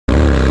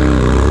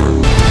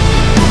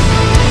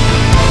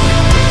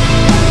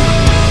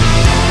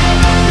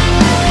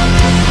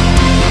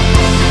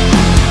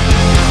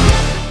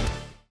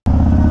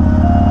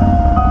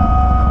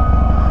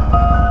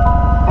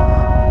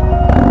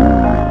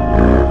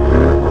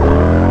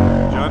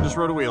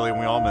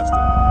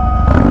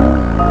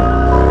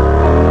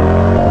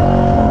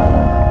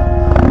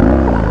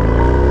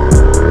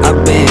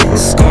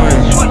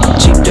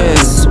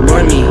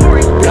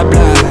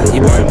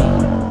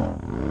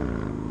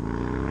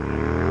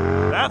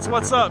That's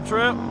what's up,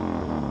 Trip.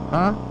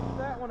 Huh? Do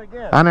that one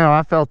again. I know,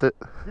 I felt it.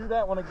 Do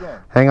that one again.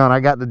 Hang on, I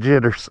got the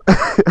jitters.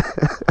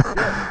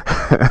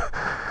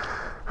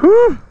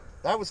 Whew.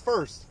 That was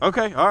first.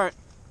 Okay, all right.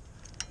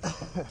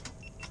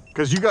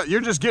 Because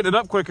you're just getting it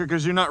up quicker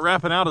because you're not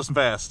wrapping out as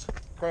fast.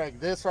 Craig,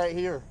 this right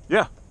here.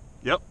 Yeah.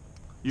 Yep.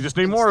 You just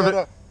need more of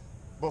it.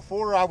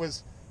 Before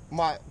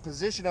my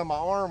position of my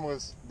arm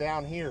was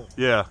down here.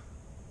 Yeah.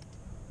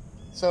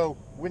 So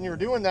when you're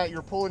doing that,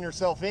 you're pulling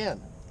yourself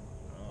in.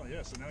 Oh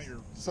yeah. So now you're.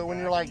 So when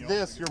you're like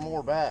this, you're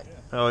more back. Yeah.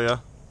 Hell yeah.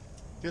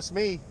 Just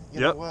me.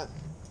 You know what?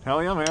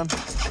 Hell yeah, man.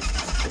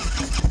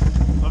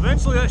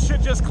 Eventually that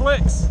shit just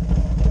clicks.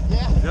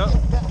 Yeah. Yep.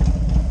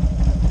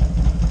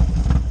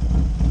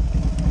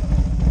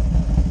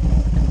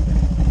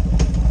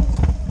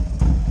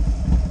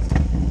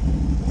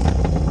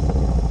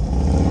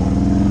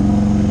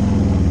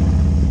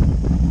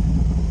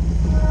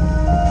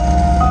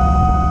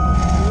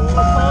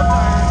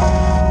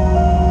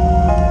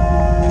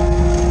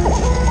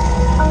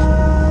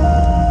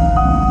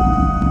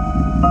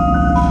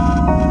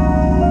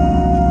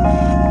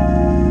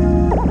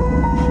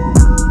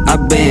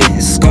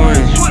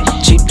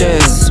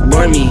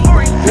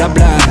 Blah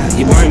blah,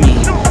 you burn me.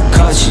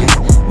 Caution,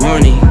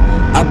 warning.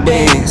 I've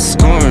been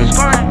scoring.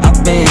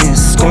 I've been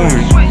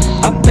scoring.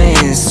 I've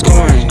been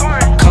scoring.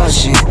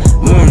 Caution,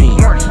 warning.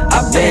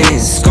 I've been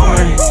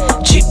scoring.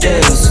 Cheap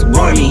deals,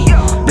 warn me.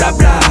 Blah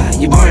blah,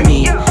 you burn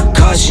me.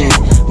 Caution,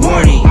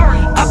 warning.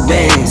 I've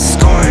been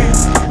scoring.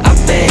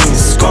 I've been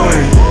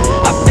scoring.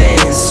 I've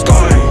been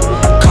scoring.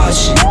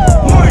 Caution,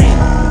 warning.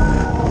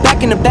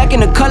 Back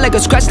in the cut like a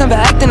scratch, never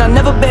acting, I've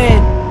never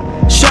been.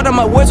 Shut up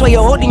my words while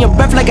you're holding your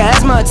breath like an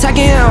asthma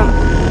attacking him.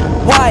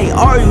 Why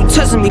are you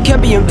testing me?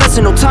 Can't be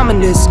investing no time in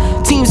this.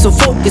 Team so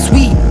focused,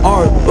 we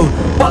are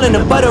balling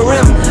the butter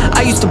rim.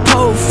 I used to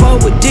pull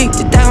forward,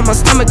 addicted down my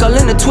stomach all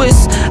in a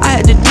twist. I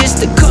had to dish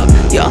the cup,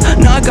 yeah.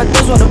 Now I got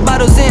those water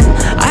bottles in.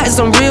 I had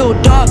some real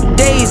dark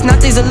days, not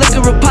days of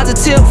looking real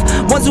positive.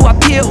 Ones who I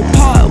peel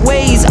part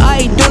ways.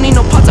 I don't need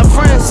no parts of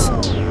friends.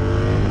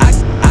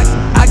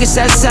 I guess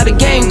that's how the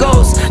game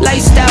goes.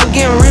 Lifestyle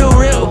getting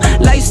real.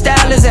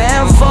 Lifestyle is a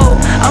handful.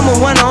 I'm a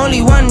one,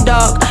 only one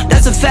dog.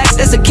 That's a fact,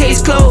 that's a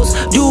case closed.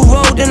 Do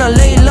roll, then I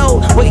lay low.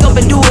 Wake up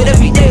and do it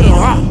every day.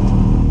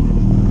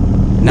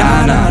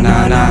 Nah, nah,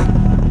 nah, nah.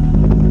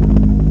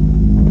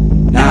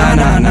 Nah,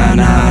 nah, nah,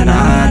 nah,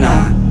 nah,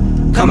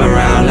 nah. Come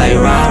around like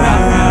rah, rah,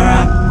 rah,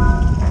 rah.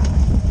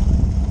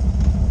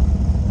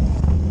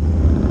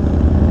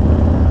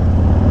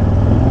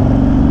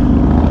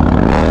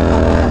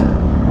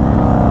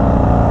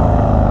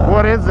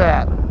 What is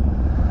that?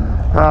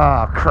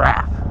 Oh,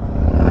 crap.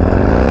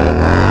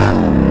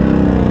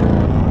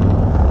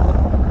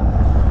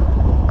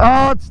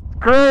 Oh, it's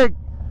Craig.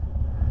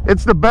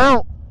 It's the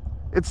belt.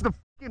 It's the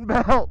fucking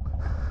belt.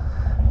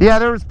 Yeah,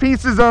 there was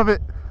pieces of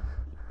it.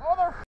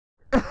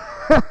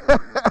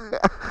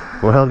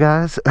 Well,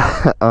 guys,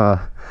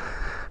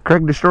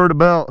 Craig destroyed the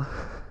belt.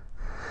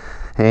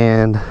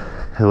 And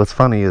what's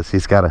funny is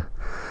he's got a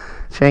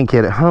chain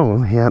kit at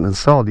home he hasn't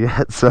installed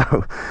yet,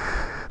 so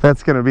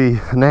that's gonna be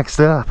next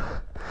up.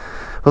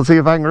 We'll see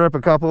if I can rip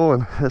a couple,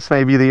 and this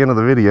may be the end of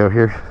the video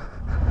here.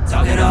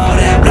 Talking all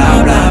that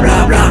blah blah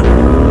blah blah.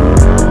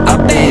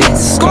 I've been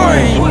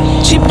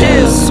scoring. Cheap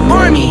deals,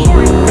 burn me.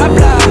 Blah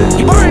blah,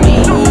 you burn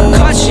me.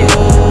 Caution,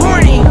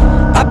 warning.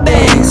 I've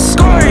been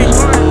scoring.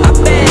 I've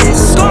been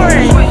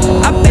scoring.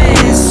 I've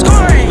been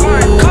scoring.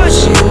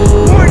 Caution,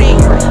 warning.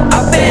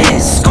 I've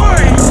been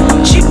scoring.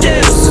 Cheap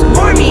deals,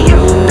 burn me.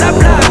 Blah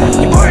blah,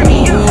 you burn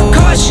me.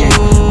 Caution,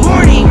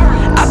 warning.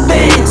 I've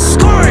been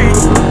scoring.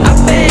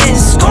 I've been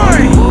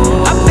scoring.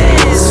 I've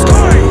been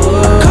scoring.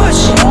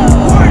 Caution,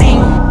 warning.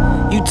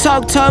 You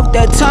talk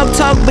that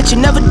talk, but you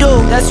never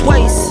do. That's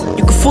waste.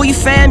 You can fool your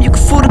fam, you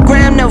can fool the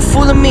gram, never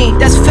fooling me.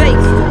 That's fake.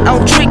 I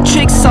don't trick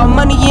tricks, all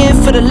money in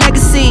for the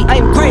legacy. I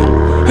am great.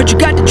 Heard you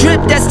got the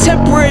drip, that's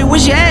temporary.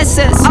 Where's your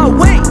assets? Oh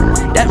wait,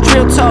 that's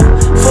real talk.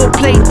 Full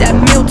plate, that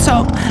meal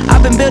talk.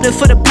 I've been building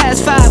for the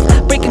past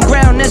 5, breaking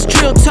ground, that's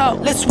drill talk.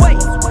 Let's wait.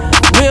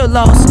 Real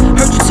loss,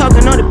 heard you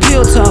talking on the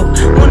pill talk.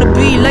 Wanna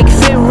be like your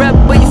favorite rap,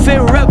 but your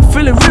favorite rap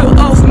feeling real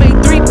off. Make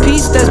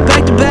 3-piece, that's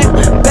back to back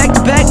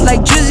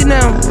like Drizzy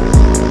now.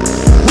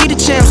 We the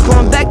champs,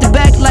 going back to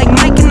back like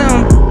Mike and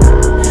them.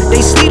 They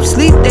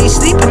they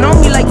sleeping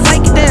on me like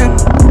Vicodin.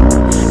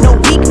 No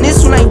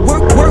weakness when I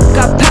work,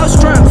 got power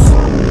strength.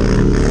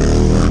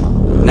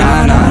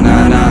 Nah, nah,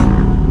 nah, nah.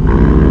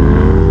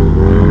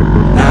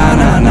 Nah,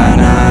 nah, nah,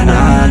 nah,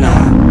 nah,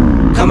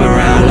 nah. Come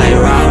around like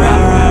rah, rah,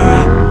 rah,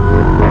 rah.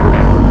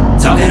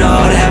 Talking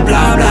all that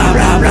blah, blah,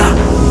 blah, blah.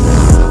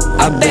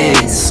 I've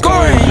been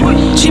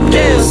scoring. Cheap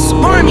deals,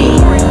 burn me.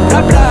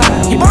 Blah, blah,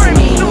 you burn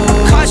me.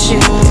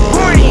 Caution,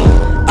 warning.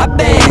 I've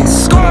been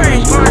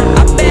scoring.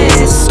 I've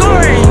been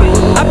scoring.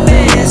 I've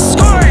been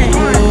scoring.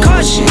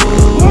 Caution,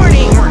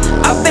 warning.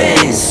 I've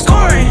been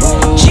scoring.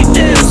 Cheap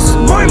deals,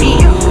 burn me.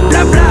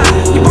 Blah, blah,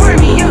 you burn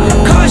me.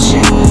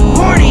 Caution,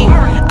 warning.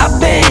 I've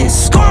been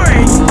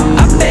scoring.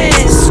 I've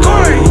been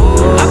scoring.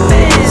 I've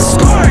been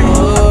scoring.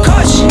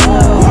 Caution,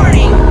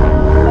 warning.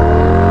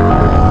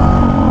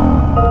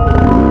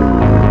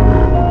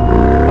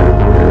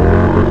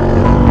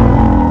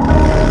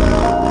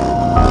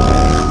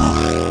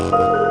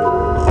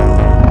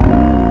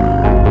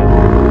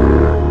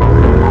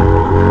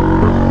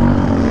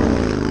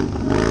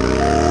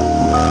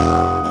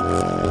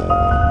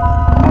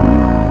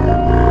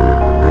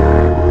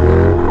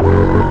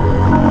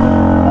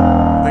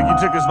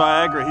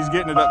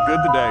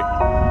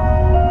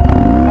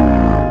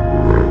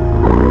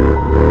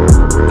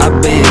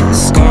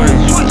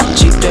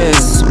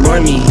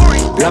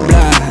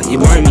 you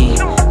burn me.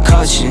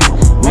 Caution,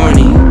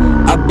 warning,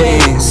 I've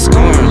been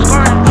scorned.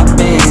 I've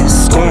been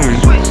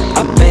scorned.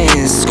 I've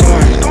been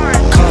scorned.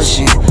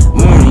 Caution,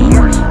 warning,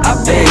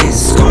 I've been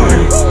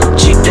scorned.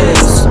 Cheap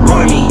deals,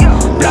 bore me.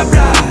 Blah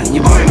blah,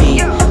 you bore me.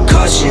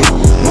 Caution,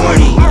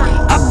 warning,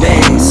 I've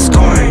been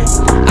scorned.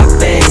 I've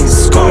been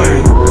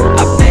scorned.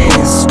 I've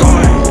been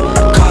scorned.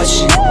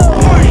 Caution,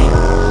 warning.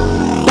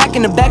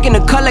 Back in the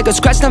cut like a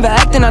scratch, never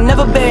acting, I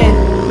never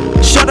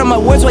been. Shut up my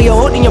words while you're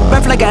holding your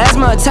breath like an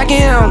asthma attacking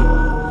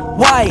him.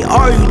 Why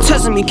are you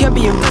testing me? Can't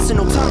be investing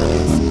no time.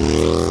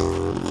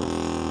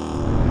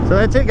 So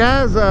that's it,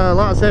 guys.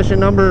 Lot session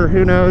number,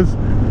 who knows?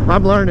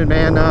 I'm learning,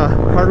 man.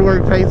 Hard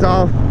work pays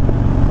off,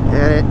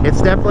 and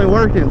it's definitely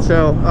working.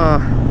 So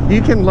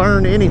you can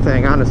learn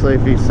anything, honestly,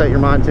 if you set your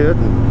mind to it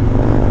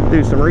and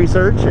do some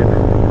research.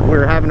 And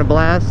we're having a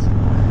blast.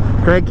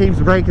 Craig keeps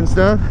breaking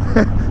stuff,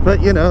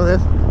 but you know,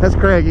 that's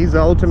Craig. He's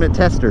the ultimate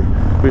tester.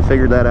 We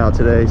figured that out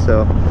today.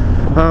 So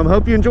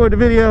hope you enjoyed the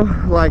video.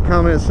 Like,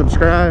 comment,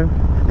 subscribe,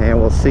 and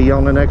we'll see you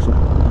on the next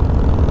one.